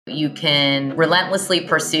You can relentlessly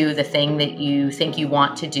pursue the thing that you think you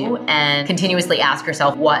want to do and continuously ask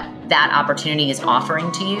yourself what that opportunity is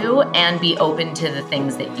offering to you and be open to the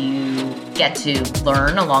things that you get to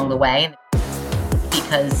learn along the way.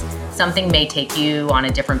 Because something may take you on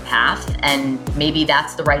a different path and maybe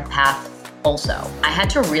that's the right path also. I had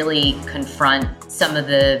to really confront some of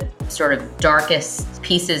the sort of darkest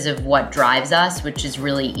pieces of what drives us, which is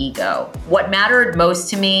really ego. What mattered most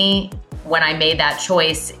to me when I made that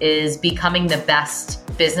choice is becoming the best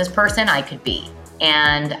business person I could be.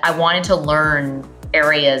 And I wanted to learn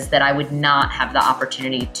areas that I would not have the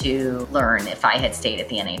opportunity to learn if I had stayed at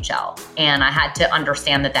the NHL. And I had to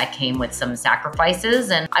understand that that came with some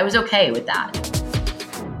sacrifices, and I was okay with that.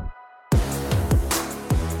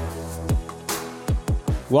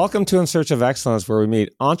 Welcome to In Search of Excellence, where we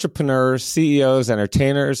meet entrepreneurs, CEOs,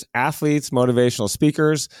 entertainers, athletes, motivational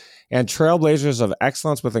speakers, and trailblazers of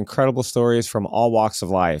excellence with incredible stories from all walks of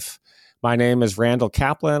life. My name is Randall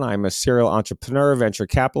Kaplan. I'm a serial entrepreneur, venture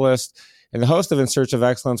capitalist, and the host of In Search of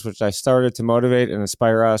Excellence, which I started to motivate and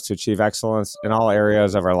inspire us to achieve excellence in all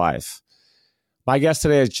areas of our life. My guest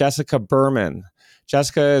today is Jessica Berman.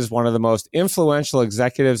 Jessica is one of the most influential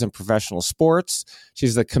executives in professional sports.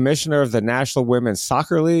 She's the commissioner of the National Women's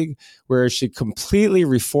Soccer League, where she completely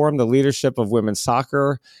reformed the leadership of women's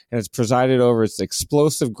soccer and has presided over its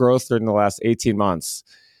explosive growth during the last 18 months.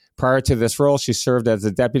 Prior to this role, she served as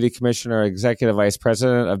the Deputy Commissioner, Executive Vice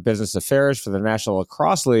President of Business Affairs for the National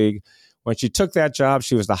Lacrosse League. When she took that job,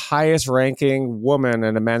 she was the highest ranking woman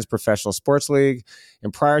in a men's professional sports league.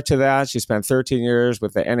 And prior to that, she spent 13 years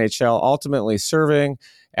with the NHL, ultimately serving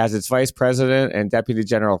as its vice president and deputy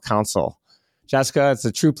general counsel. Jessica, it's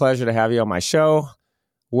a true pleasure to have you on my show.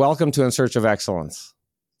 Welcome to In Search of Excellence.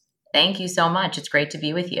 Thank you so much. It's great to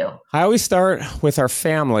be with you. I always start with our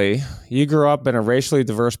family. You grew up in a racially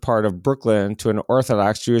diverse part of Brooklyn to an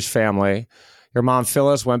Orthodox Jewish family. Your mom,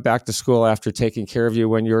 Phyllis, went back to school after taking care of you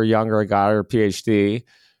when you were younger and got her PhD.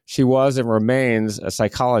 She was and remains a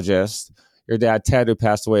psychologist. Your dad, Ted, who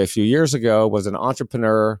passed away a few years ago, was an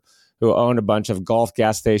entrepreneur who owned a bunch of golf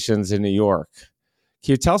gas stations in New York.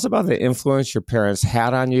 Can you tell us about the influence your parents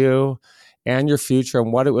had on you and your future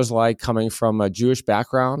and what it was like coming from a Jewish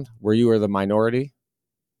background where you were the minority?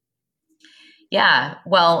 Yeah,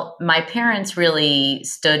 well, my parents really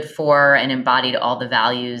stood for and embodied all the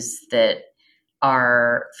values that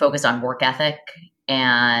are focused on work ethic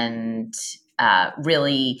and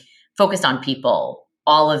really focused on people.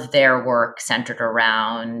 All of their work centered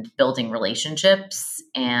around building relationships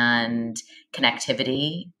and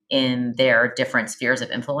connectivity in their different spheres of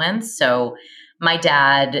influence. So my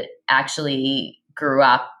dad actually grew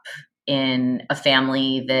up in a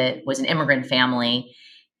family that was an immigrant family,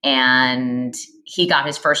 and he got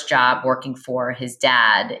his first job working for his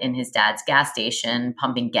dad in his dad's gas station,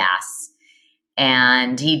 pumping gas.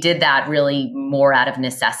 And he did that really more out of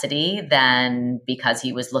necessity than because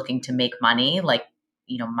he was looking to make money. Like,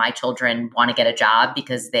 you know, my children want to get a job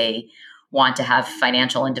because they want to have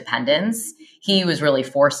financial independence. He was really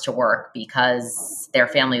forced to work because their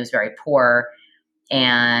family was very poor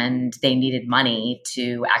and they needed money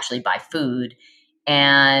to actually buy food.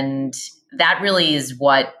 And that really is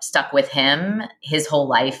what stuck with him his whole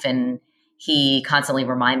life. And he constantly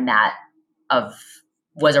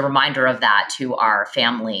was a reminder of that to our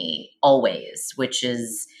family always, which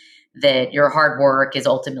is that your hard work is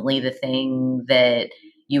ultimately the thing that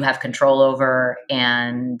you have control over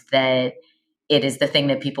and that it is the thing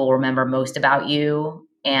that people remember most about you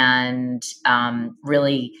and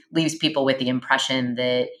really leaves people with the impression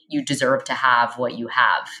that you deserve to have what you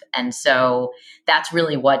have. And so that's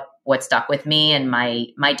really what stuck with me. And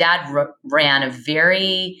my dad ran a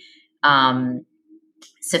very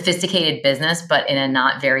sophisticated business, but in a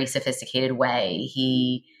not very sophisticated way.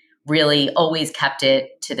 He really always kept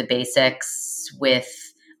it to the basics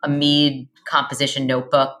with a Mead composition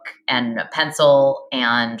notebook and a pencil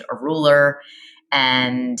and a ruler.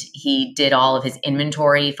 And he did all of his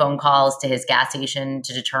inventory phone calls to his gas station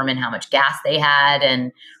to determine how much gas they had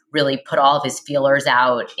and really put all of his feelers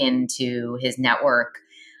out into his network.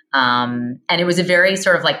 And it was a very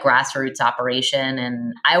sort of like grassroots operation.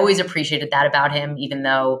 And I always appreciated that about him, even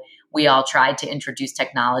though we all tried to introduce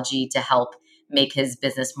technology to help make his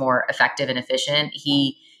business more effective and efficient.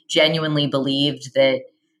 He genuinely believed that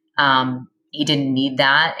he didn't need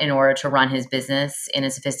that in order to run his business in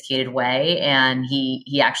a sophisticated way. And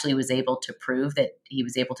he actually was able to prove that he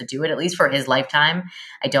was able to do it, at least for his lifetime.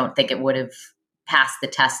 I don't think it would have passed the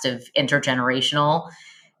test of intergenerational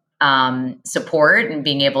support and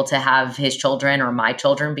being able to have his children or my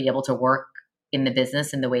children be able to work in the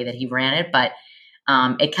business in the way that he ran it. But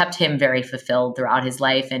it kept him very fulfilled throughout his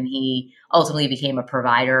life. And he ultimately became a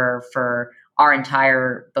provider for our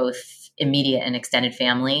entire, both immediate and extended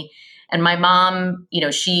family. And my mom,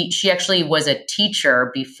 she actually was a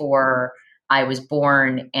teacher before I was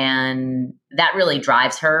born. And that really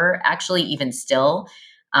drives her, actually, even still.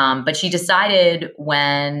 But she decided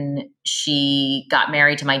when she got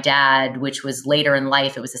married to my dad, which was later in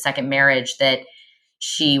life, it was a second marriage, that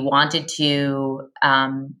she wanted to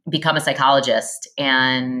become a psychologist.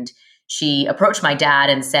 And she approached my dad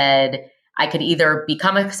and said, I could either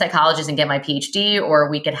become a psychologist and get my PhD, or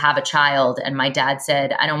we could have a child. And my dad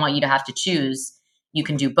said, I don't want you to have to choose. You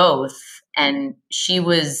can do both. And she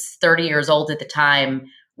was 30 years old at the time,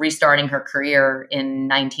 restarting her career in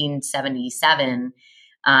 1977,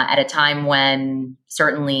 at a time when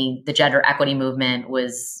certainly the gender equity movement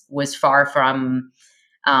was far from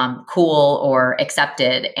cool or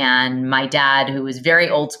accepted. And my dad, who was very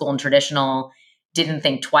old school and traditional, didn't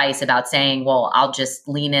think twice about saying, well, I'll just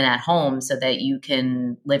lean in at home so that you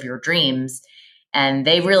can live your dreams. And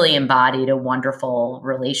they really embodied a wonderful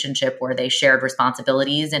relationship where they shared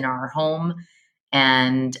responsibilities in our home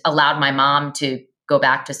and allowed my mom to go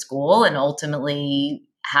back to school and ultimately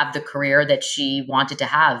have the career that she wanted to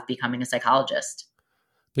have, becoming a psychologist.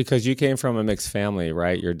 Because you came from a mixed family,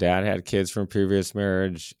 right? Your dad had kids from previous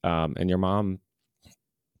marriage, and your mom.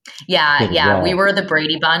 Yeah. We were the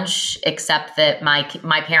Brady Bunch, except that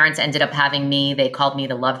my parents ended up having me. They called me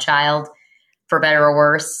the love child, for better or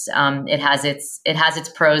worse. It has its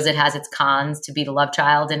pros, it has its cons to be the love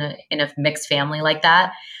child in a mixed family like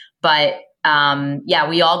that. But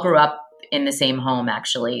we all grew up in the same home.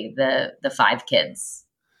 Actually, the 5 kids.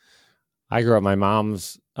 I grew up. My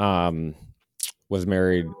mom's was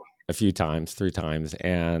married a few times, 3 times,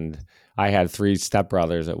 and I had 3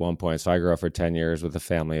 stepbrothers at one point. So I grew up for 10 years with a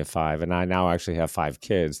family of 5. And I now actually have 5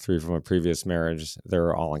 kids, 3 from a previous marriage.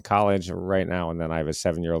 They're all in college right now. And then I have a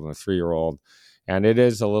 7-year-old and a 3-year-old. And it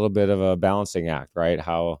is a little bit of a balancing act, right?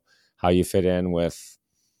 How you fit in with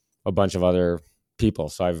a bunch of other people.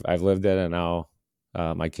 So I've lived it, and now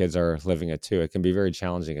my kids are living it too. It can be very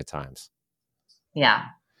challenging at times. Yeah.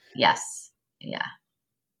 Yes. Yeah.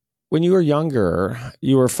 When you were younger,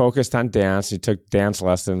 you were focused on dance. You took dance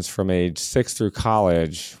lessons from age 6 through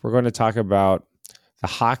college. We're going to talk about the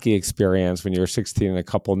hockey experience when you were 16 in a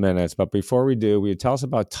couple of minutes. But before we do, will you tell us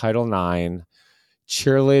about Title IX,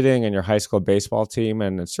 cheerleading, and your high school baseball team?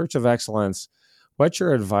 And in search of excellence, what's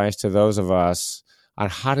your advice to those of us on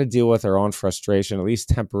how to deal with our own frustration, at least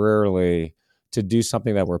temporarily, to do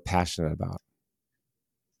something that we're passionate about?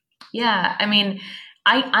 Yeah. I mean,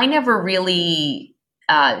 I never really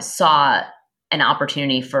saw an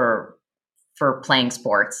opportunity for playing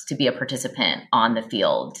sports, to be a participant on the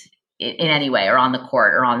field in any way, or on the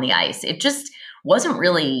court or on the ice. It just wasn't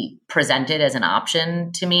really presented as an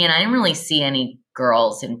option to me. And I didn't really see any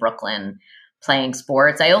girls in Brooklyn playing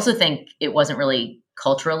sports. I also think it wasn't really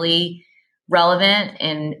culturally relevant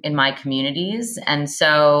in my communities. And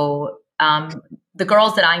so the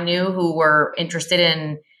girls that I knew who were interested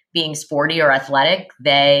in being sporty or athletic,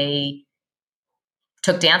 they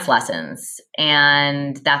took dance lessons.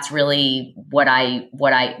 And that's really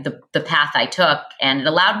the path I took. And it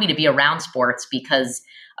allowed me to be around sports because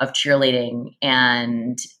of cheerleading,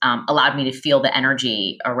 and allowed me to feel the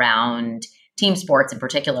energy around team sports in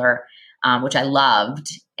particular, which I loved.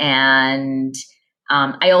 And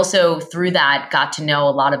I also, through that, got to know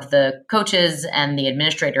a lot of the coaches and the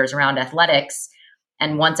administrators around athletics.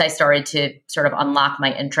 And once I started to sort of unlock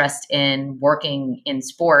my interest in working in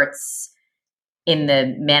sports, in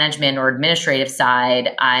the management or administrative side,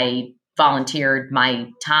 I volunteered my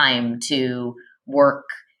time to work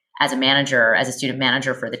as a manager, as a student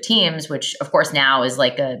manager for the teams, which of course now is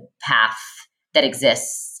like a path that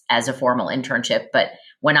exists as a formal internship. But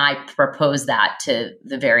when I proposed that to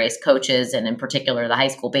the various coaches, and in particular the high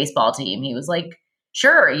school baseball team, he was like,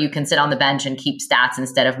 sure, you can sit on the bench and keep stats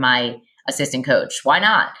instead of my assistant coach. Why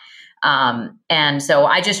not? And so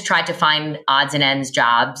I just tried to find odds and ends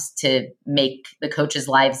jobs to make the coaches'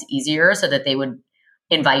 lives easier so that they would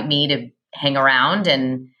invite me to hang around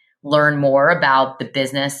and learn more about the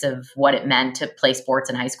business of what it meant to play sports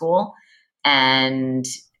in high school. And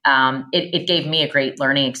it gave me a great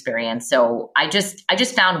learning experience. So I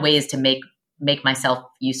just found ways to make myself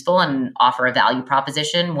useful and offer a value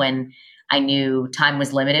proposition when I knew time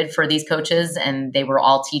was limited for these coaches, and they were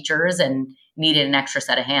all teachers and needed an extra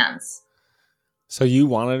set of hands. So you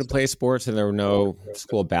wanted to play sports and there were no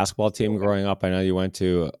school basketball team growing up. I know you went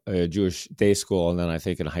to a Jewish day school, and then I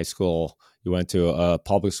think in high school you went to a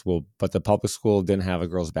public school, but the public school didn't have a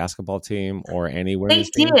girls basketball team or any They women's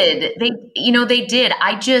team? did. They did.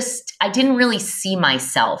 I didn't really see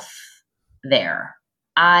myself there.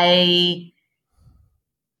 I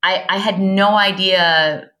I had no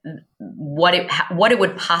idea what it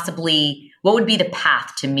would possibly, what would be the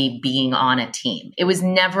path to me being on a team. It was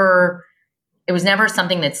never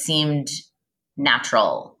something that seemed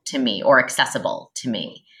natural to me or accessible to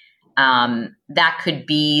me. That could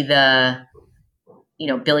be the,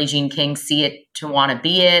 Billie Jean King, see it to want to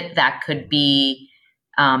be it. That could be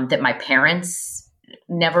that my parents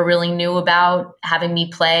never really knew about having me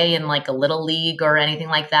play in like a little league or anything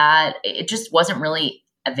like that. It just wasn't really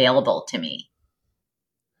available to me.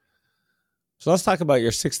 So let's talk about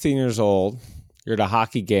you're 16 years old. You're at a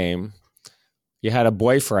hockey game. You had a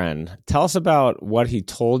boyfriend. Tell us about what he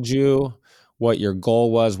told you, what your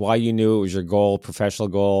goal was, why you knew it was your goal, professional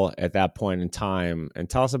goal at that point in time. And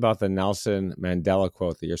tell us about the Nelson Mandela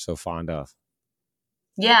quote that you're so fond of.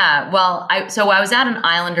 Yeah, well, I was at an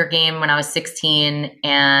Islander game when I was 16,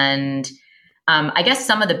 and I guess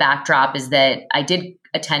some of the backdrop is that I did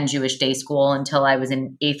attend Jewish day school until I was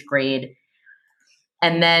in 8th grade,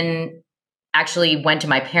 and then actually went to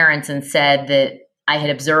my parents and said that I had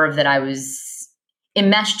observed that I was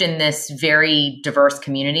enmeshed in this very diverse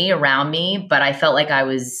community around me, but I felt like I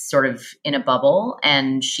was sort of in a bubble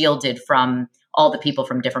and shielded from all the people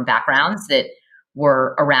from different backgrounds that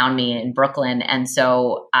were around me in Brooklyn. And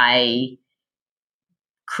so I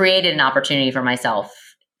created an opportunity for myself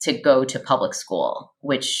to go to public school,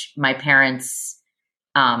 which my parents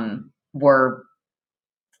were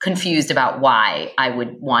confused about why I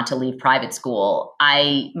would want to leave private school.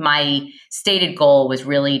 My stated goal was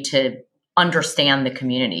really to understand the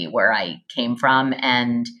community where I came from.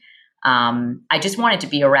 And I just wanted to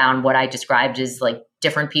be around what I described as like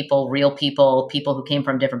different people, real people, people who came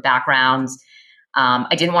from different backgrounds.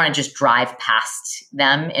 I didn't want to just drive past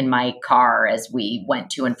them in my car as we went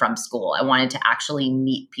to and from school. I wanted to actually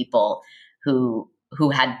meet people who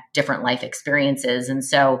had different life experiences. And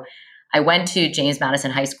so I went to James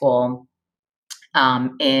Madison High School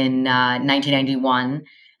in 1991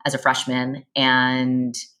 as a freshman,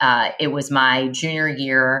 and it was my junior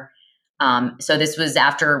year. So this was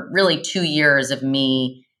after really 2 years of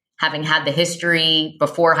me having had the history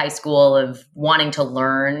before high school of wanting to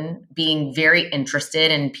learn, being very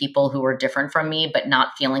interested in people who were different from me, but not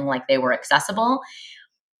feeling like they were accessible.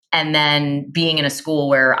 And then being in a school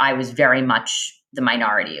where I was very much the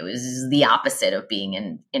minority. It was the opposite of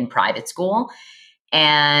being in private school.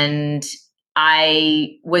 And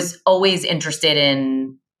I was always interested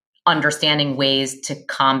in understanding ways to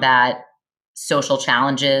combat social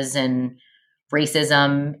challenges and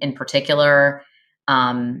racism in particular.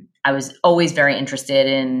 I was always very interested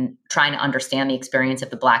in trying to understand the experience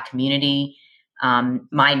of the Black community.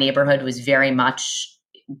 My neighborhood was very much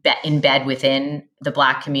in bed within the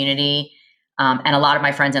Black community. And a lot of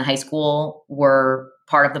my friends in high school were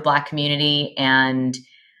part of the Black community. And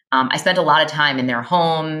I spent a lot of time in their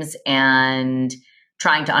homes and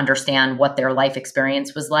trying to understand what their life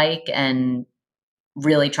experience was like, and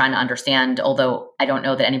really trying to understand, although I don't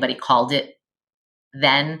know that anybody called it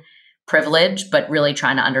then privilege, but really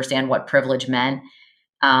trying to understand what privilege meant.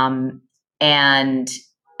 And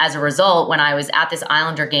as a result, when I was at this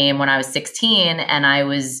Islander game when I was 16, and I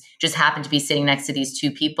was just happened to be sitting next to these two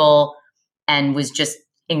people and was just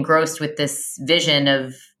engrossed with this vision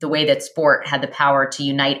of the way that sport had the power to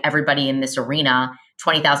unite everybody in this arena.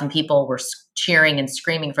 20,000 people were cheering and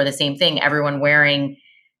screaming for the same thing, everyone wearing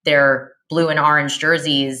their blue and orange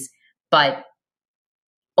jerseys, but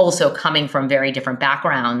also coming from very different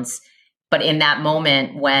backgrounds. But in that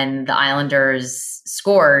moment when the Islanders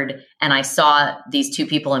scored and I saw these two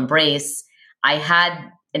people embrace, I had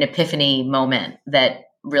an epiphany moment that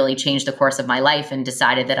really changed the course of my life, and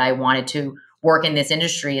decided that I wanted to work in this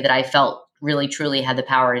industry that I felt really, truly had the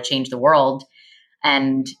power to change the world.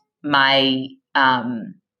 And my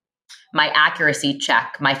accuracy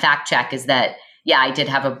check, my fact check is that, yeah, I did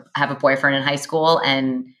have a boyfriend in high school,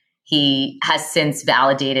 and he has since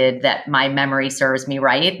validated that my memory serves me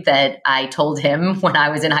right, that I told him when I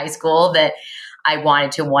was in high school that I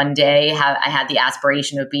wanted to one day I had the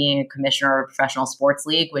aspiration of being a commissioner of a professional sports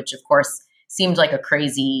league, which of course seemed like a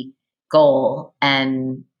crazy goal,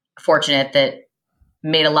 and fortunate that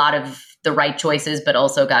made a lot of the right choices, but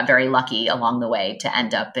also got very lucky along the way to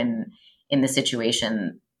end up in the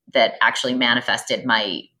situation that actually manifested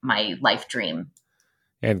my life dream.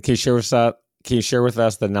 And can you share with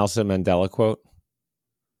us the Nelson Mandela quote?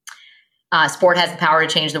 sport has the power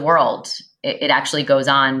to change the world. It actually goes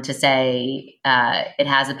on to say it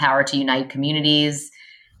has the power to unite communities.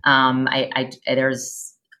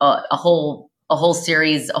 There's a whole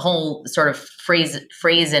series, a whole sort of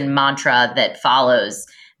phrase and mantra that follows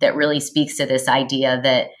that really speaks to this idea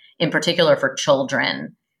that, in particular for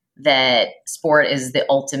children, that sport is the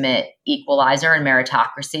ultimate equalizer in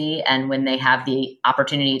meritocracy. And when they have the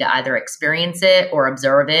opportunity to either experience it or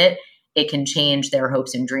observe it, it can change their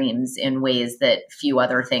hopes and dreams in ways that few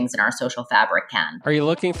other things in our social fabric can. Are you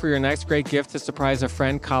looking for your next great gift to surprise a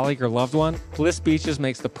friend, colleague, or loved one? Bliss Beaches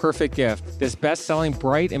makes the perfect gift. This best-selling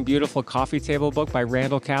Bright and Beautiful coffee table book by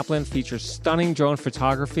Randall Kaplan features stunning drone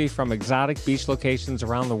photography from exotic beach locations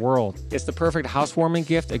around the world. It's the perfect housewarming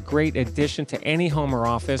gift, a great addition to any home or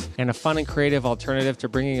office, and a fun and creative alternative to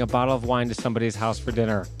bringing a bottle of wine to somebody's house for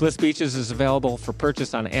dinner. Bliss Beaches is available for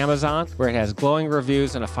purchase on Amazon, where it has glowing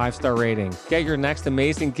reviews and a 5-star rating. Get your next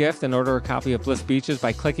amazing gift and order a copy of Bliss Beaches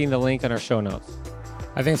by clicking the link in our show notes.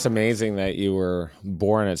 I think it's amazing that you were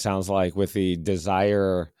born, it sounds like, with the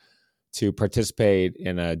desire to participate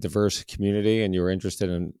in a diverse community, and you were interested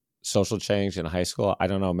in social change in high school. I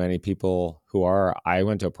don't know many people who are. I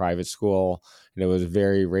went to a private school, and it was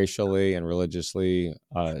very racially and religiously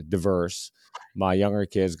diverse. My younger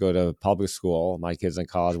kids go to public school. My kids in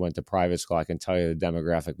college went to private school. I can tell you the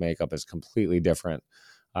demographic makeup is completely different.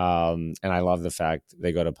 And I love the fact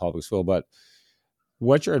they go to public school. But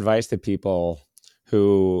what's your advice to people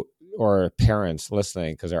who, or parents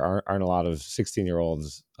listening, because there aren't a lot of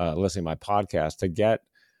 16-year-olds listening to my podcast, to get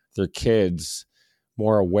their kids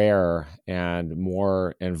more aware and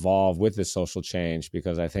more involved with the social change?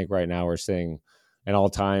 Because I think right now we're seeing an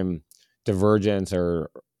all-time divergence or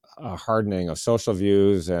a hardening of social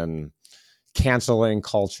views and canceling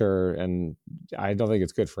culture. And I don't think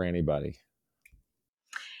it's good for anybody.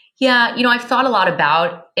 Yeah, I've thought a lot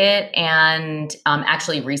about it, and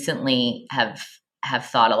actually recently have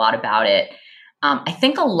thought a lot about it. I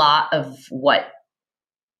think a lot of what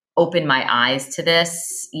opened my eyes to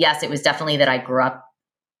this, yes, it was definitely that I grew up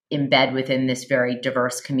in bed within this very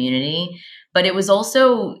diverse community, but it was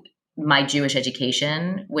also my Jewish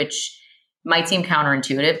education, which might seem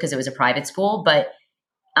counterintuitive because it was a private school, but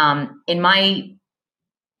in my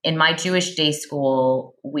Jewish day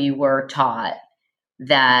school, we were taught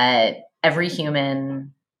that every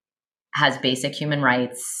human has basic human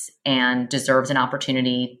rights and deserves an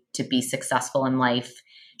opportunity to be successful in life,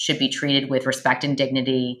 should be treated with respect and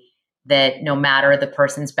dignity, that no matter the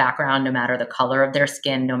person's background, no matter the color of their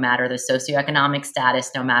skin, no matter the socioeconomic status,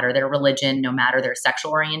 no matter their religion, no matter their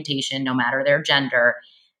sexual orientation, no matter their gender,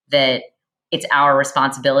 that it's our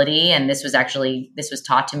responsibility. And this was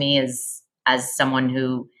taught to me as someone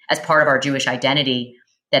who, as part of our Jewish identity,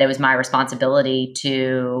 that it was my responsibility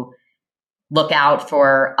to look out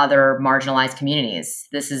for other marginalized communities.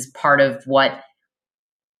 This is part of what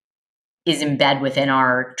is embedded within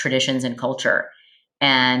our traditions and culture.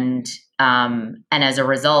 And as a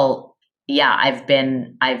result, yeah,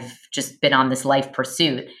 I've just been on this life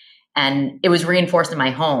pursuit, and it was reinforced in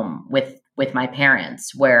my home with my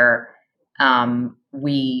parents, where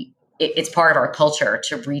it's part of our culture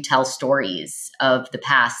to retell stories of the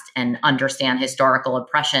past and understand historical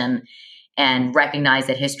oppression and recognize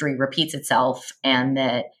that history repeats itself and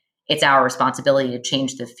that it's our responsibility to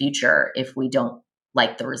change the future if we don't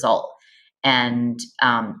like the result, and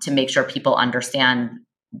to make sure people understand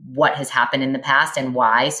what has happened in the past and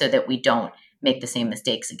why, so that we don't make the same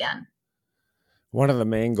mistakes again. One of the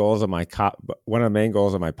main goals of my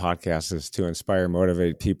podcast is to inspire,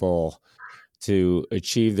 motivate people to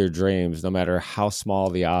achieve their dreams, no matter how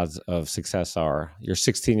small the odds of success are. You're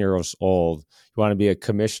 16 years old. You want to be a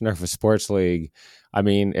commissioner of a sports league. I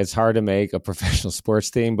mean, it's hard to make a professional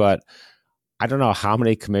sports team, but I don't know how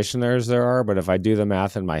many commissioners there are, but if I do the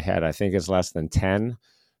math in my head, I think it's less than 10.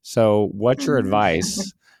 So what's your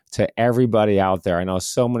advice to everybody out there? I know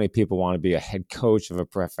so many people want to be a head coach of a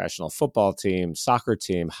professional football team, soccer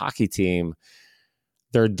team, hockey team.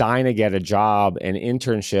 They're dying to get a job, an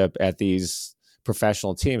internship at these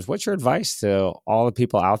professional teams. What's your advice to all the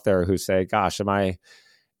people out there who say, gosh, am I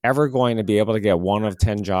ever going to be able to get one of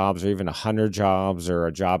 10 jobs or even 100 jobs, or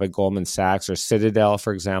a job at Goldman Sachs or Citadel,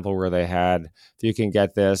 for example, where they had, if you can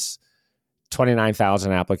get this,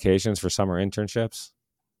 29,000 applications for summer internships?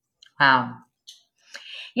 Wow.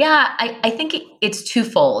 Yeah, I think it's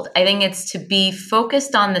twofold. I think it's to be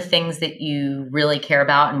focused on the things that you really care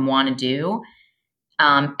about and want to do,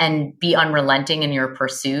 and be unrelenting in your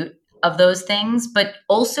pursuit of those things, but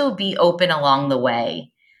also be open along the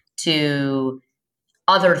way to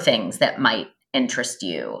other things that might interest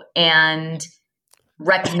you, and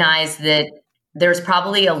recognize that there's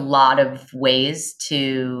probably a lot of ways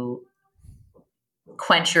to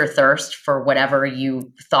quench your thirst for whatever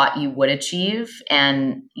you thought you would achieve.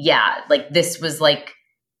 And yeah, like this was like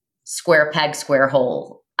square peg, square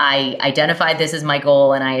hole. I identified this as my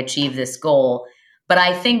goal and I achieved this goal. But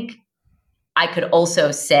I think I could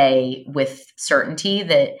also say with certainty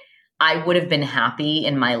that I would have been happy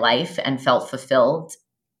in my life and felt fulfilled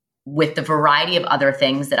with the variety of other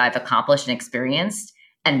things that I've accomplished and experienced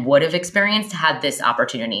and would have experienced had this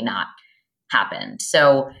opportunity not happened.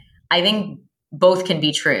 So I think both can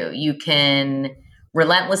be true. You can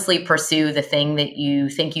relentlessly pursue the thing that you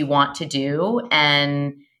think you want to do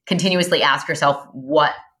and continuously ask yourself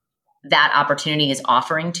what that opportunity is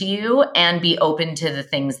offering to you, and be open to the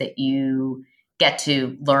things that you get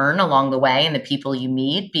to learn along the way and the people you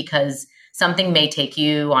meet, because something may take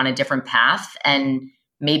you on a different path and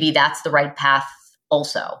maybe that's the right path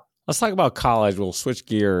also. Let's talk about college. We'll switch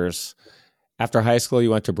gears. After high school, you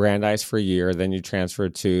went to Brandeis for a year. Then you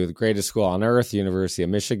transferred to the greatest school on earth, University of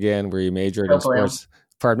Michigan, where you majored in sports.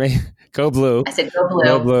 Pardon me? Go Blue. I said go Blue.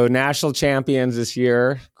 Go Blue. National champions this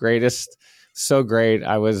year. Greatest. So great.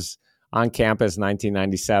 I was on campus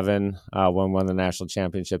 1997 when we won the national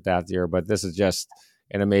championship that year. But this is just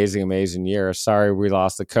an amazing, amazing year. Sorry we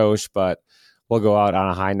lost the coach, but we'll go out on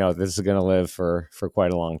a high note. This is going to live for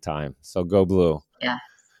quite a long time. So go Blue. Yeah.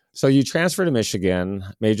 So you transferred to Michigan,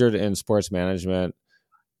 majored in sports management.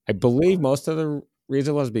 I believe most of the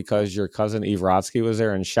reason was because your cousin Eve Rodsky was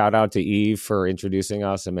there, and shout out to Eve for introducing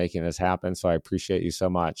us and making this happen. So I appreciate you so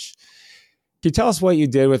much. Can you tell us what you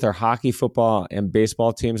did with our hockey, football, and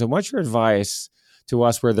baseball teams, and what's your advice to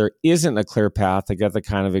us where there isn't a clear path to get the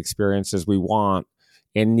kind of experiences we want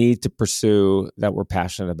and need to pursue that we're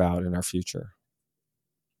passionate about in our future?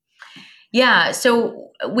 Yeah.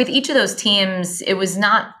 So with each of those teams, it was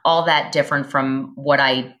not all that different from what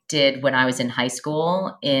I did when I was in high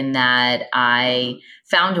school, in that I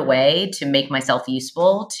found a way to make myself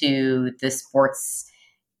useful to the sports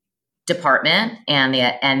department and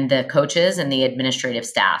the coaches and the administrative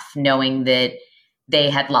staff, knowing that they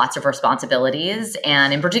had lots of responsibilities.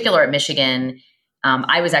 And in particular at Michigan,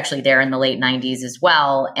 I was actually there in the late 90s as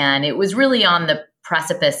well. And it was really on the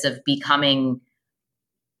precipice of becoming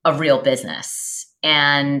a real business.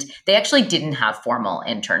 And they actually didn't have formal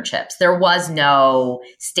internships. There was no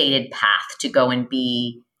stated path to go and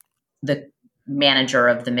be the manager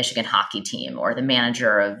of the Michigan hockey team or the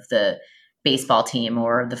manager of the baseball team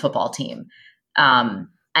or the football team. And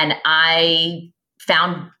I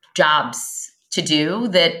found jobs to do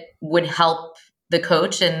that would help the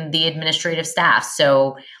coach and the administrative staff.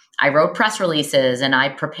 So I wrote press releases and I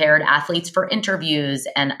prepared athletes for interviews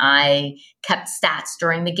and I kept stats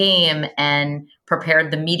during the game and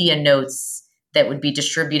prepared the media notes that would be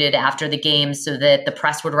distributed after the game so that the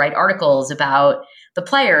press would write articles about the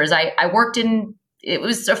players. I worked in, it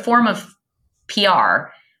was a form of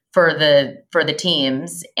PR for the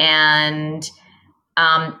teams, and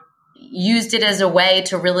used it as a way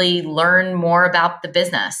to really learn more about the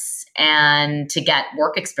business and to get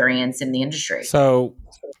work experience in the industry. So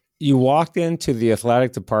you walked into the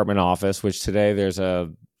athletic department office, which today there's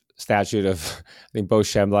a statue of, I think, Bo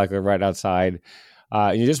Schembechler right outside.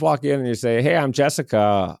 And you just walk in and you say, "Hey, I'm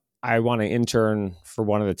Jessica. I want to intern for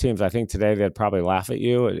one of the teams." I think today they'd probably laugh at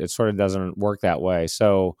you. It sort of doesn't work that way.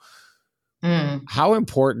 So how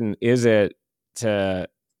important is it to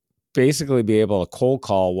basically be able to cold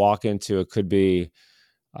call, walk into, it could be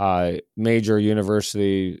a major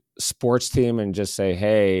university sports team and just say,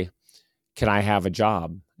 "Hey, can I have a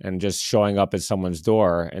job?" And just showing up at someone's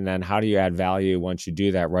door. And then how do you add value once you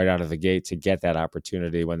do that right out of the gate to get that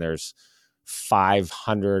opportunity when there's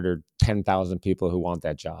 500 or 10,000 people who want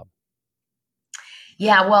that job?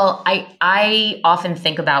 Yeah, well, I often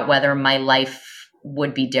think about whether my life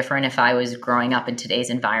would be different if I was growing up in today's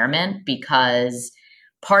environment, because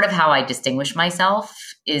part of how I distinguish myself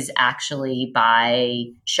is actually by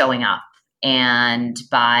showing up and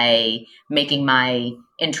by making my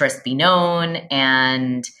interest be known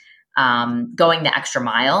and going the extra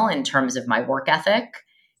mile in terms of my work ethic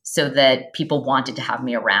so that people wanted to have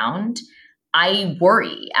me around. I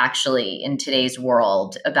worry actually in today's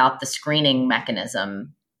world about the screening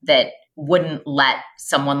mechanism that wouldn't let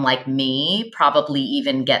someone like me probably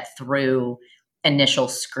even get through initial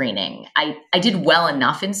screening. I did well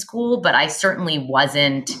enough in school, but I certainly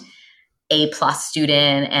wasn't A+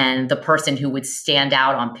 student and the person who would stand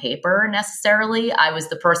out on paper necessarily. I was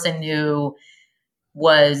the person who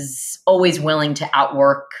was always willing to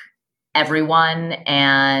outwork everyone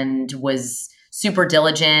and was super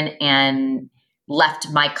diligent and left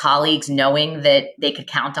my colleagues knowing that they could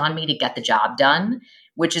count on me to get the job done,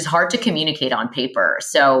 which is hard to communicate on paper.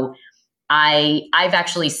 So I've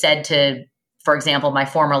actually said to, for example, my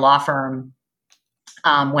former law firm,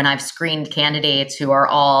 when I've screened candidates who are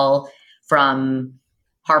all from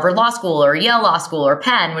Harvard Law School or Yale Law School or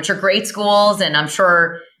Penn, which are great schools and I'm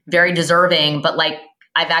sure very deserving, but like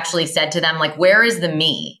I've actually said to them, like, where is the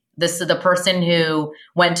me? This is the person who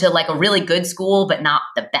went to like a really good school, but not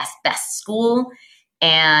the best school,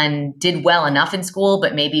 and did well enough in school,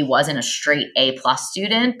 but maybe wasn't a straight A+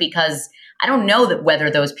 student, because I don't know that whether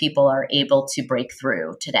those people are able to break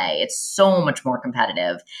through today. It's so much more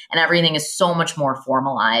competitive and everything is so much more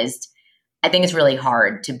formalized. I think it's really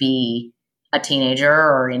hard to be a teenager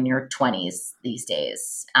or in your 20s these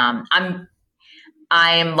days. I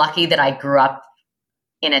am lucky that I grew up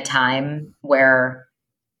in a time where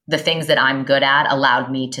the things that I'm good at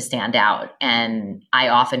allowed me to stand out. And I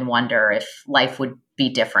often wonder if life would be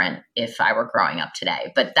different if I were growing up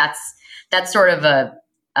today. But that's sort of a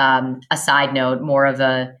side note, more of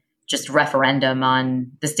a just referendum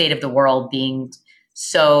on the state of the world being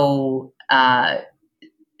so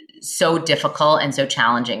difficult and so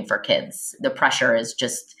challenging for kids. The pressure is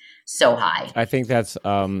just so high. I think that's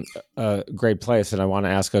a great place. And I want to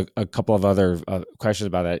ask a couple of other questions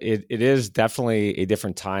about that. It is definitely a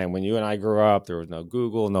different time. When you and I grew up, there was no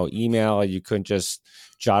Google, no email. You couldn't just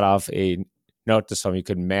jot off a note to someone. You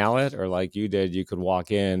could mail it, or like you did, you could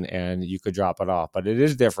walk in and you could drop it off. But it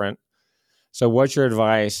is different. So what's your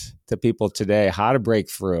advice to people today, how to break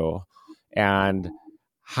through, and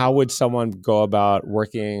how would someone go about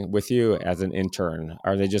working with you as an intern?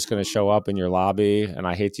 Are they just going to show up in your lobby? And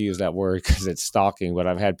I hate to use that word because it's stalking, but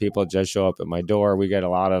I've had people just show up at my door. We get a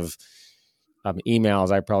lot of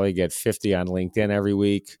emails. I probably get 50 on LinkedIn every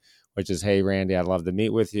week, which is, hey, Randy, I'd love to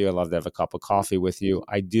meet with you. I'd love to have a cup of coffee with you.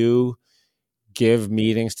 I do give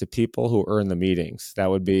meetings to people who earn the meetings. That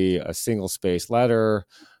would be a single space letter,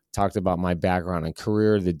 talked about my background and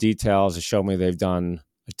career, the details to show me they've done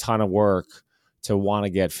a ton of work to want to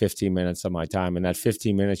get 15 minutes of my time. And that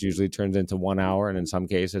 15 minutes usually turns into 1 hour. And in some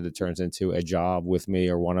cases, it turns into a job with me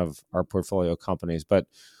or one of our portfolio companies. But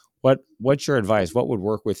what's your advice? What would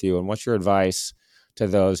work with you? And what's your advice to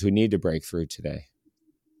those who need to break through today?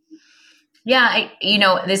 Yeah,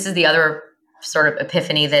 this is the other sort of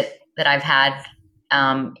epiphany that I've had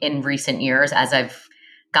in recent years as I've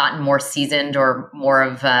gotten more seasoned or more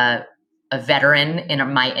of a veteran in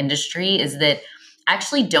my industry, is that I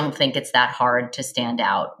actually don't think it's that hard to stand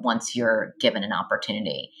out once you're given an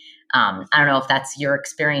opportunity. I don't know if that's your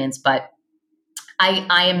experience, but I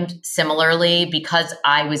am similarly, because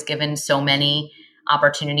I was given so many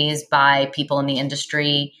opportunities by people in the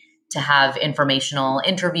industry to have informational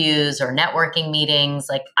interviews or networking meetings.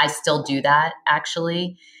 Like I still do that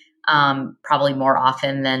actually, probably more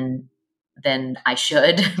often than I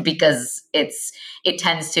should, because it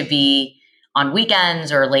tends to be on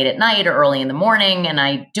weekends or late at night or early in the morning. And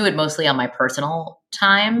I do it mostly on my personal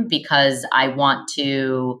time because I want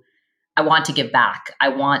to give back. I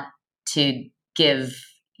want to give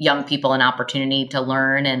young people an opportunity to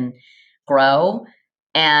learn and grow.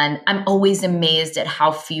 And I'm always amazed at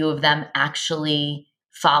how few of them actually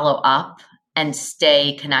follow up and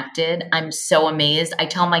stay connected. I'm so amazed. I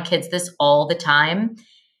tell my kids this all the time.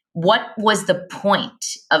 What was the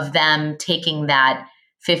point of them taking that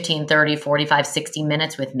 15, 30, 45, 60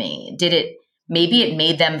 minutes with me? Maybe it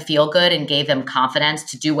made them feel good and gave them confidence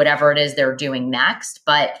to do whatever it is they're doing next.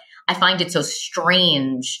 But I find it so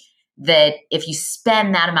strange that if you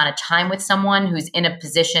spend that amount of time with someone who's in a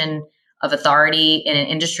position of authority in an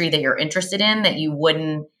industry that you're interested in, that you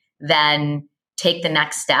wouldn't then take the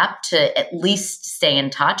next step to at least stay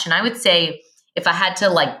in touch. And I would say, if I had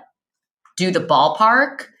to do the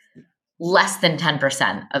ballpark, less than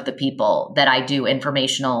 10% of the people that I do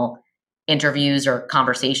informational interviews or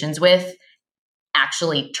conversations with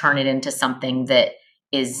actually turn it into something that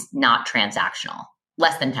is not transactional.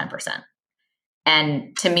 Less than 10%.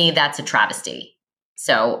 And to me, that's a travesty.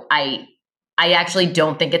 So I actually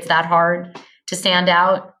don't think it's that hard to stand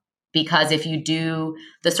out, because if you do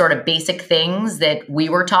the sort of basic things that we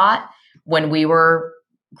were taught when we were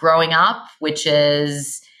growing up, which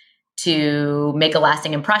is to make a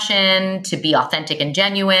lasting impression, to be authentic and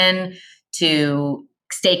genuine, to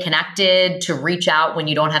stay connected, to reach out when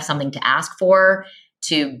you don't have something to ask for,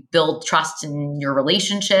 to build trust in your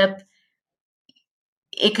relationship,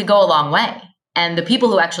 it could go a long way. And the people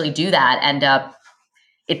who actually do that end up,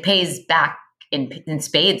 it pays back in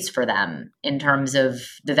spades for them in terms of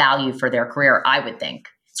the value for their career, I would think.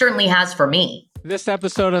 Certainly has for me. This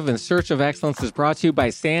episode of In Search of Excellence is brought to you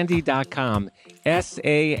by Sandy.com.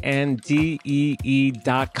 SANDEE.com.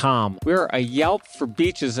 We're a Yelp for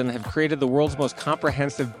beaches and have created the world's most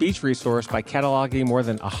comprehensive beach resource by cataloging more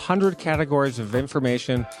than 100 categories of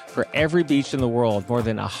information for every beach in the world, more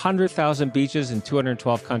than 100,000 beaches in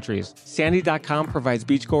 212 countries. Sandy.com provides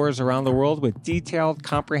beachgoers around the world with detailed,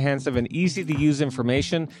 comprehensive, and easy-to-use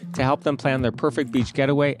information to help them plan their perfect beach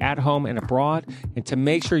getaway at home and abroad, and to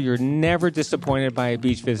make sure you're never disappointed by a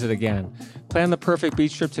beach visit again. Plan the perfect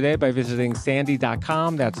beach trip today by visiting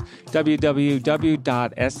sandy.com. That's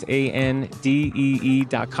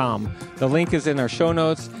www.sandee.com. The link is in our show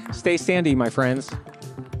notes. Stay sandy, my friends.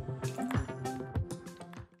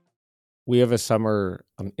 We have a summer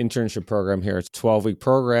internship program here. It's a 12-week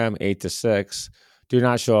program, 8 to 6. Do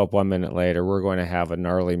not show up 1 minute later. We're going to have a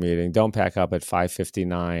gnarly meeting. Don't pack up at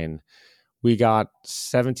 5:59. We got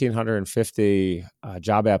 1,750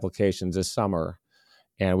 job applications this summer,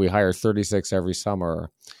 and we hire 36 every summer.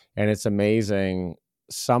 And it's amazing.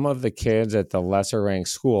 Some of the kids at the lesser ranked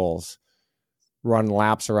schools run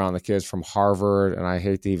laps around the kids from Harvard, and I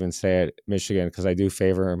hate to even say it, Michigan, because I do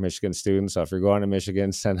favor Michigan students. So if you're going to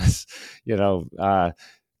Michigan, send us,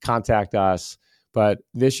 contact us. But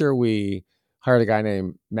this year we hired a guy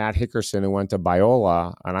named Matt Hickerson who went to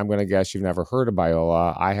Biola, and I'm going to guess you've never heard of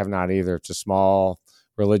Biola. I have not either. It's a small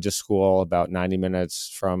religious school about 90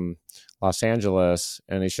 minutes from Los Angeles,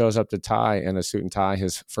 and he shows up to tie in a suit and tie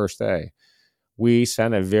his first day. We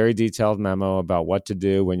send a very detailed memo about what to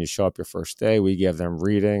do when you show up your first day. We give them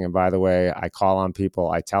reading. And by the way, I call on people.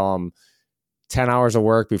 I tell them 10 hours of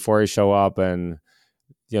work before you show up. And,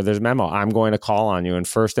 there's a memo. I'm going to call on you. And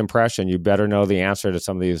first impression, you better know the answer to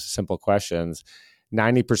some of these simple questions.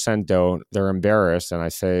 90% don't. They're embarrassed. And I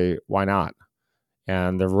say, why not?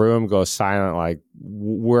 And the room goes silent, like,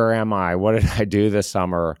 where am I? What did I do this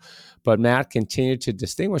summer? But Matt continued to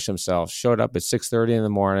distinguish himself, showed up at 6:30 in the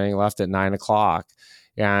morning, left at 9 o'clock.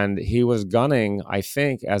 And he was gunning, I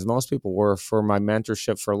think, as most people were, for my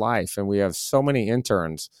mentorship for life. And we have so many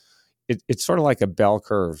interns. It's sort of like a bell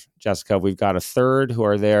curve, Jessica. We've got a third who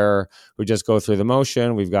are there, who just go through the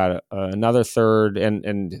motion. We've got another third,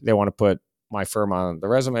 and they want to put my firm on the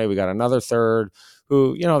resume. We got another third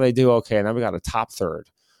who, they do okay. And then we got a top third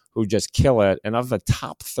who just kill it. And of the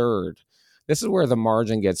top third, this is where the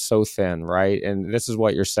margin gets so thin, right? And this is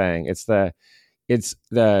what you're saying. It's the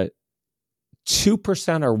 2%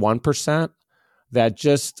 or 1% that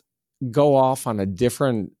just go off on a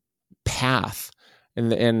different path,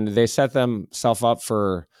 and they set themselves up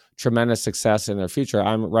for tremendous success in their future.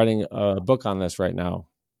 I'm writing a book on this right now,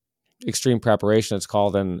 Extreme Preparation it's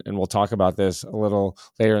called, and we'll talk about this a little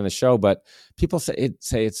later in the show. But people say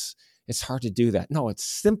it's hard to do that. No, it's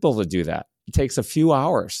simple to do that. It takes a few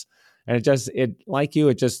hours. And it just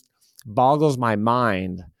boggles my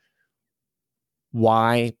mind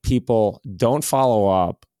why people don't follow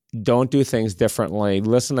up, don't do things differently,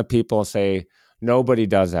 listen to people and say, nobody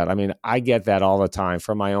does that. I mean, I get that all the time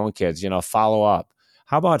from my own kids, follow up.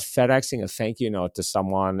 How about FedExing a thank you note to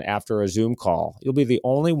someone after a Zoom call? You'll be the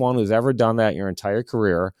only one who's ever done that your entire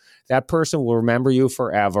career. That person will remember you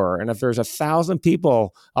forever. And if there's 1,000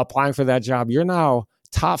 people applying for that job, you're now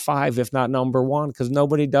top 5, if not number 1, because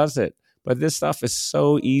nobody does it. But this stuff is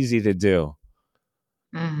so easy to do.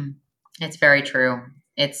 It's very true.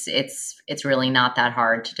 It's really not that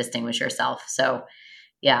hard to distinguish yourself. So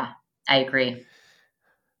yeah, I agree.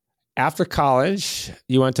 After college,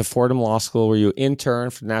 you went to Fordham Law School where you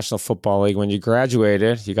interned for the National Football League. When you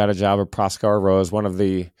graduated, you got a job at Proskauer Rose, one of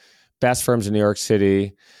the best firms in New York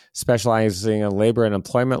City, specializing in labor and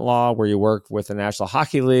employment law, where you worked with the National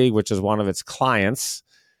Hockey League, which is one of its clients.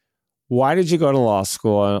 Why did you go to law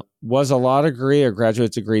school? Was a law degree or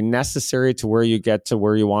graduate degree necessary to where you get to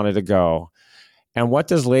where you wanted to go? And what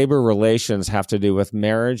does labor relations have to do with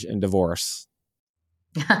marriage and divorce?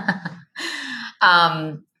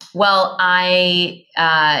 Well,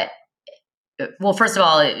 first of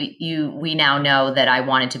all, we now know that I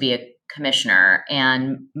wanted to be a commissioner,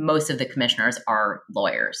 and most of the commissioners are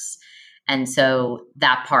lawyers. And so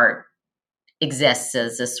that part exists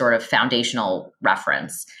as a sort of foundational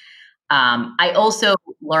reference. I also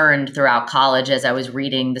learned throughout college, as I was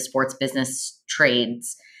reading the sports business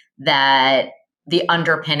trades, that the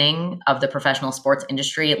underpinning of the professional sports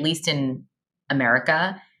industry, at least in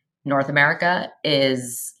America, North America,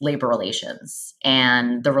 is labor relations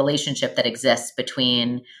and the relationship that exists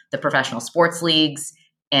between the professional sports leagues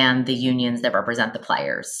and the unions that represent the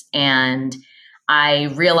players. And I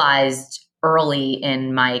realized early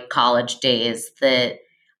in my college days that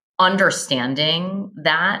understanding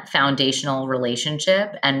that foundational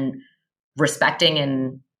relationship and respecting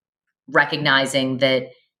and recognizing that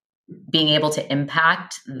being able to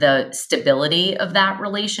impact the stability of that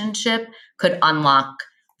relationship could unlock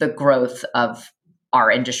the growth of our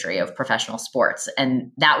industry of professional sports.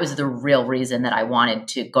 And that was the real reason that I wanted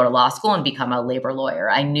to go to law school and become a labor lawyer.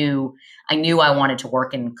 I knew I wanted to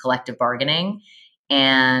work in collective bargaining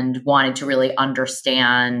and wanted to really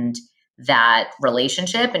understand that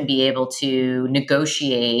relationship and be able to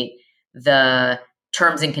negotiate the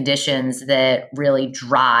terms and conditions that really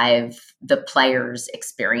drive the player's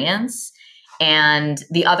experience. And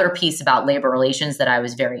the other piece about labor relations that I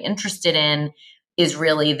was very interested in is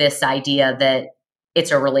really this idea that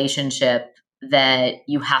it's a relationship that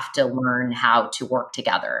you have to learn how to work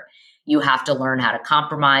together. You have to learn how to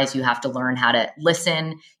compromise. You have to learn how to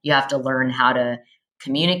listen. You have to learn how to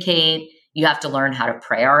communicate. You have to learn how to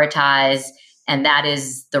prioritize. And that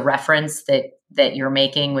is the reference that you're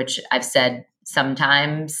making, which I've said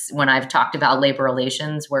sometimes when I've talked about labor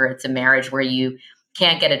relations, where it's a marriage where you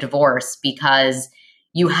can't get a divorce because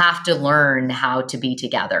you have to learn how to be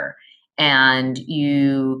together. And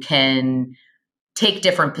you can take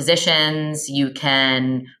different positions, you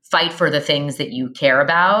can fight for the things that you care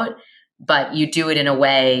about, but you do it in a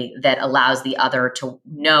way that allows the other to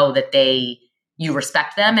know that you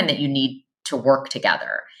respect them and that you need to work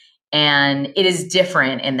together. And it is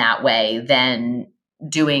different in that way than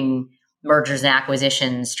doing mergers and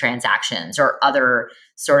acquisitions transactions or other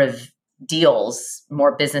sort of deals,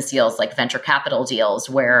 more business deals like venture capital deals,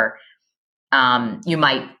 where you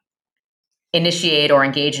might initiate or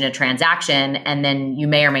engage in a transaction and then you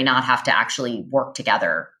may or may not have to actually work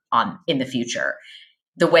together in the future.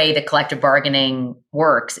 The way that collective bargaining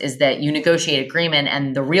works is that you negotiate agreement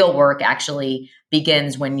and the real work actually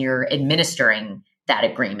begins when you're administering that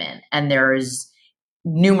agreement. And there's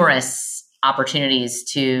numerous opportunities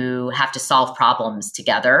to have to solve problems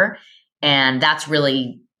together. And that's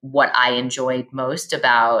really what I enjoyed most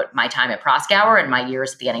about my time at Proskauer and my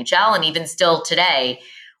years at the NHL. And even still today,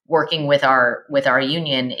 working with our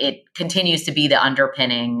union, it continues to be the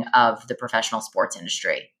underpinning of the professional sports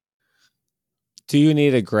industry. Do you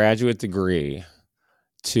need a graduate degree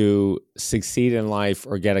to succeed in life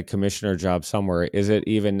or get a commissioner job somewhere? Is it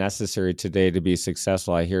even necessary today to be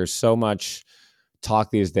successful? I hear so much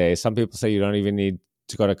talk these days. Some people say you don't even need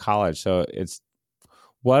to go to college. So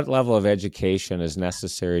what level of education is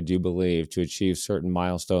necessary, do you believe, to achieve certain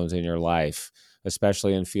milestones in your life,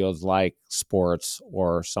 especially in fields like sports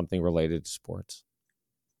or something related to sports?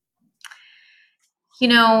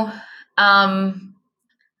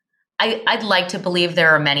 I'd like to believe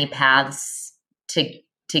there are many paths to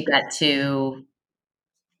get to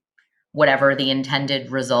whatever the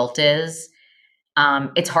intended result is.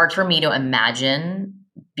 It's hard for me to imagine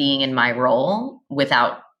being in my role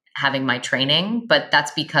without having my training, but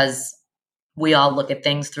that's because we all look at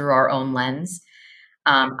things through our own lens.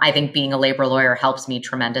 I think being a labor lawyer helps me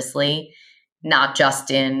tremendously, not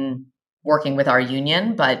just in working with our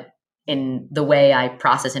union, but in the way I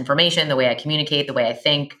process information, the way I communicate, the way I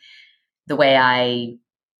think, the way I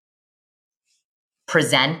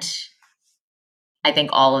present. I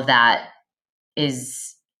think all of that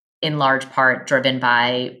is in large part driven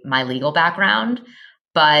by my legal background.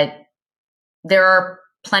 But there are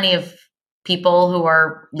plenty of people who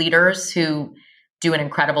are leaders who do an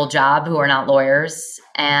incredible job who are not lawyers,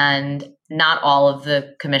 and not all of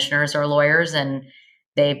the commissioners are lawyers, and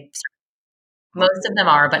most of them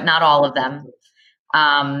are, but not all of them.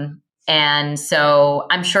 And so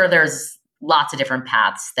I'm sure there's lots of different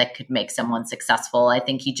paths that could make someone successful. I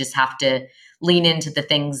think you just have to lean into the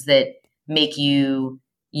things that make you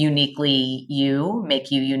uniquely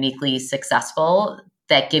successful,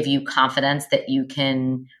 that give you confidence that you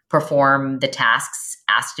can perform the tasks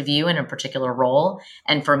asked of you in a particular role.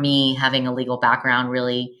 And for me, having a legal background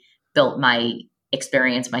really built my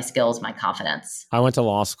experience, my skills, my confidence. I went to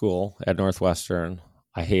law school at Northwestern.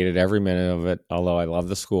 I hated every minute of it, although I love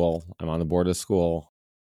the school. I'm on the board of the school.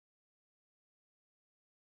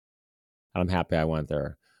 I'm happy I went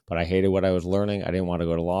there. But I hated what I was learning. I didn't want to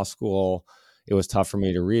go to law school. It was tough for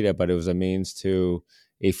me to read it, but it was a means to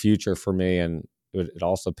a future for me. And it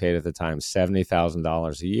also paid at the time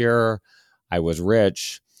 $70,000 a year. I was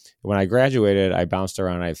rich. When I graduated, I bounced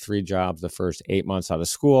around. I had 3 jobs the first 8 months out of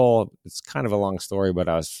school. It's kind of a long story, but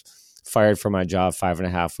I was fired from my job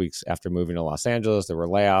 5.5 weeks after moving to Los Angeles. There were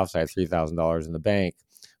layoffs. I had $3,000 in the bank.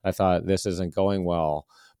 I thought, this isn't going well.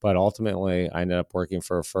 But ultimately, I ended up working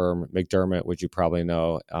for a firm, McDermott, which you probably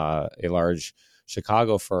know, a large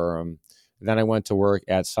Chicago firm. And then I went to work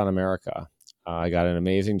at Sun America. I got an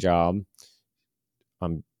amazing job.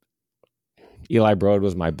 Eli Broad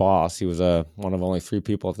was my boss. He was one of only 3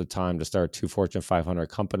 people at the time to start 2 Fortune 500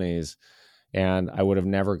 companies. And I would have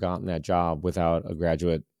never gotten that job without a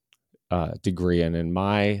graduate degree. And in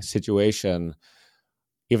my situation,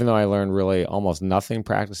 even though I learned really almost nothing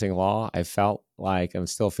practicing law, I felt like, and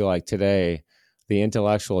still feel like today, the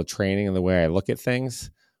intellectual training and the way I look at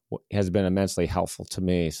things has been immensely helpful to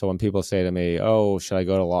me. So when people say to me, oh, should I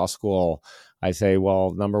go to law school? I say,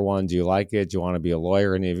 well, number one, do you like it? Do you want to be a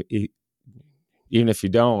lawyer? And even if you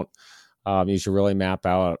don't, you should really map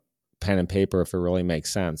out pen and paper if it really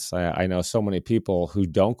makes sense. I know so many people who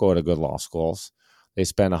don't go to good law schools. They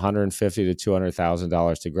spend $150,000 to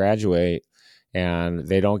 $200,000 to graduate, and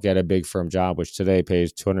they don't get a big firm job, which today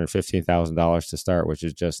pays $215,000 to start, which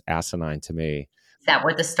is just asinine to me. Is that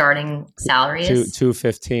what the starting salary is?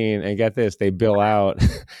 $215, and get this, they bill out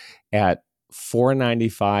at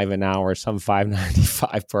 $4.95 an hour, some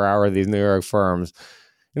 $5.95 per hour. These New York firms,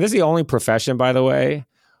 and this is the only profession, by the way,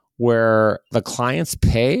 where the clients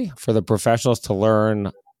pay for the professionals to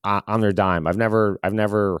learn on their dime. I've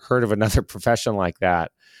never heard of another profession like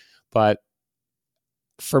that, but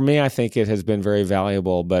for me, I think it has been very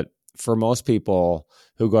valuable. But for most people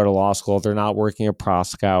who go to law school, they're not working at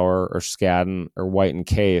Proskauer or Skadden or White and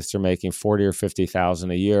Case. They're making $40,000 or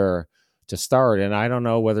 $50,000 a year to start, and I don't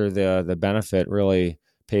know whether the benefit really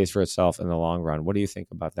pays for itself in the long run. What do you think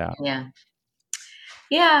about that? Yeah.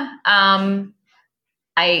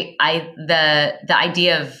 The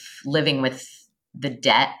idea of living with the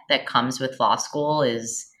debt that comes with law school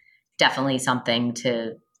is definitely something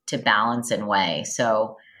to balance and weigh.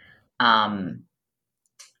 So, for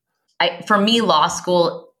me, law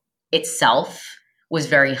school itself was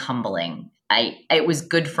very humbling. It was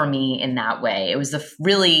good for me in that way. It was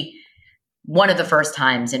really one of the first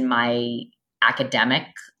times in my academic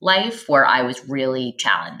life where I was really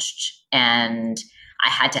challenged, and I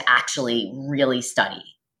had to actually really study,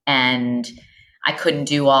 and I couldn't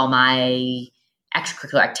do all my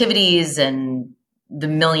extracurricular activities and the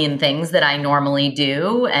million things that I normally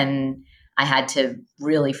do. And I had to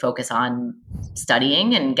really focus on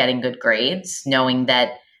studying and getting good grades, knowing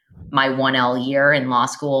that my 1L year in law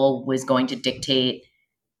school was going to dictate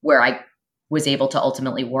where I was able to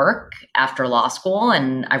ultimately work after law school.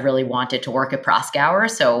 And I really wanted to work at Proskauer,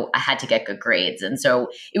 so I had to get good grades. And so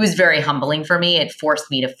it was very humbling for me. It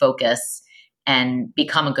forced me to focus and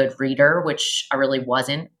become a good reader, which I really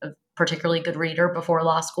wasn't a particularly good reader before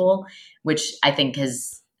law school, which I think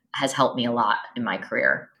has helped me a lot in my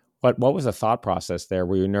career. What was the thought process there?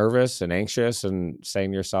 Were you nervous and anxious and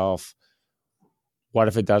saying to yourself, what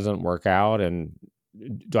if it doesn't work out? And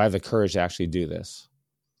do I have the courage to actually do this?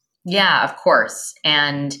 Yeah, of course.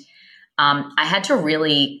 And I had to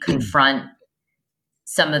really confront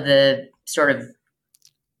some of the sort of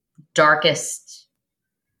darkest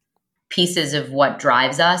pieces of what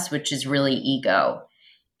drives us, which is really ego.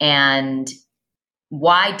 And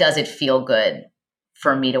why does it feel good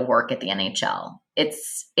for me to work at the NHL?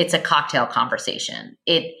 It's a cocktail conversation.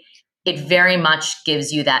 It very much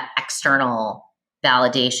gives you that external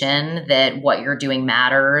validation that what you're doing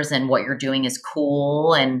matters and what you're doing is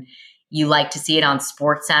cool, and you like to see it on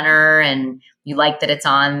SportsCenter, and you like that it's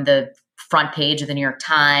on the front page of the New York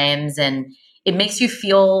Times, and it makes you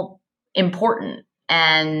feel important.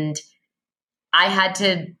 And I had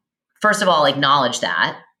to, first of all, acknowledge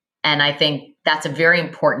that. And I think that's a very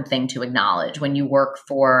important thing to acknowledge when you work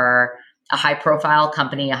for a high profile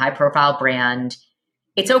company, a high profile brand.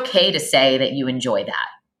 It's okay to say that you enjoy that.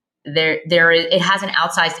 It has an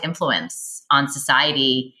outsized influence on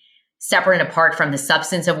society, separate and apart from the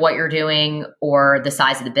substance of what you're doing or the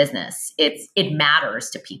size of the business. It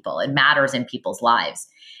matters to people. It matters in people's lives.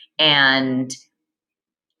 And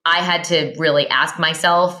I had to really ask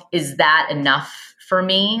myself, is that enough for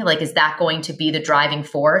me? Like, is that going to be the driving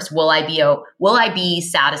force? Will I be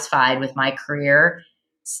satisfied with my career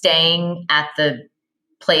staying at the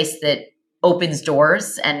place that opens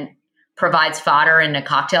doors and provides fodder in a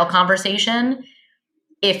cocktail conversation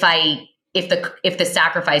if the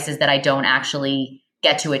sacrifice is that I don't actually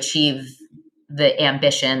get to achieve the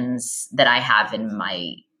ambitions that I have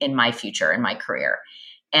in my future, in my career?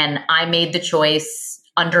 And I made the choice,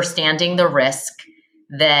 understanding the risk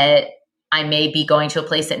that I may be going to a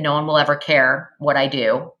place that no one will ever care what I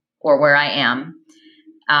do or where I am,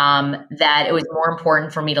 that it was more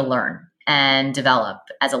important for me to learn and develop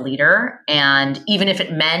as a leader. And even if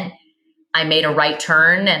it meant I made a right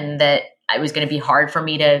turn and that it was going to be hard for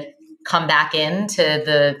me to come back into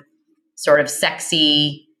the sort of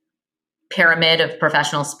sexy pyramid of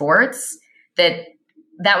professional sports,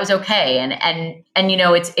 that was okay. And you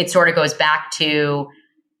know, it sort of goes back to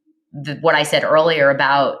what I said earlier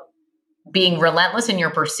about being relentless in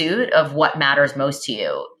your pursuit of what matters most to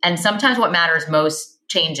you. And sometimes what matters most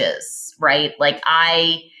changes, right? Like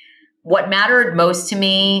what mattered most to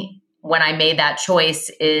me when I made that choice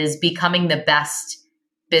is becoming the best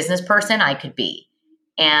business person I could be.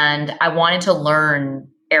 And I wanted to learn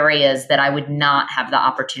areas that I would not have the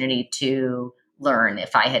opportunity to learn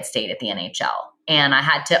if I had stayed at the NHL. And I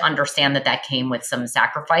had to understand that that came with some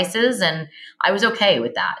sacrifices, and I was okay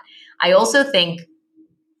with that. I also think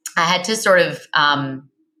I had to sort of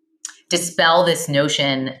dispel this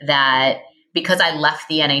notion that because I left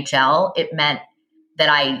the NHL, it meant that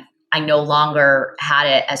I no longer had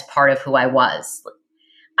it as part of who I was.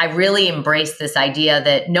 I really embraced this idea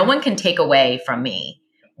that no one can take away from me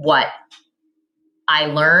what I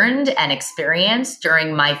learned and experienced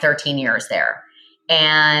during my 13 years there.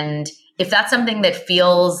 And if that's something that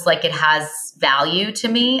feels like it has value to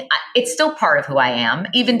me, it's still part of who I am,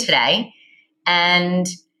 even today. And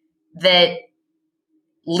that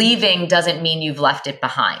leaving doesn't mean you've left it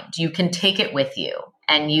behind. You can take it with you,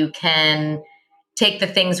 and you can take the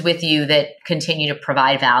things with you that continue to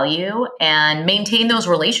provide value and maintain those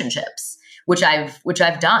relationships, which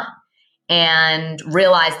I've done, and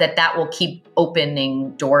realize that that will keep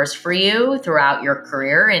opening doors for you throughout your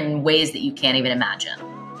career in ways that you can't even imagine.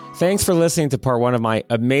 Thanks for listening to part one of my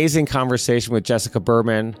amazing conversation with Jessica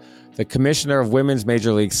Berman, the Commissioner of Women's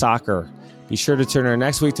Major League Soccer. Be sure to tune in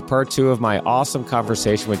next week to part two of my awesome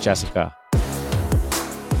conversation with Jessica.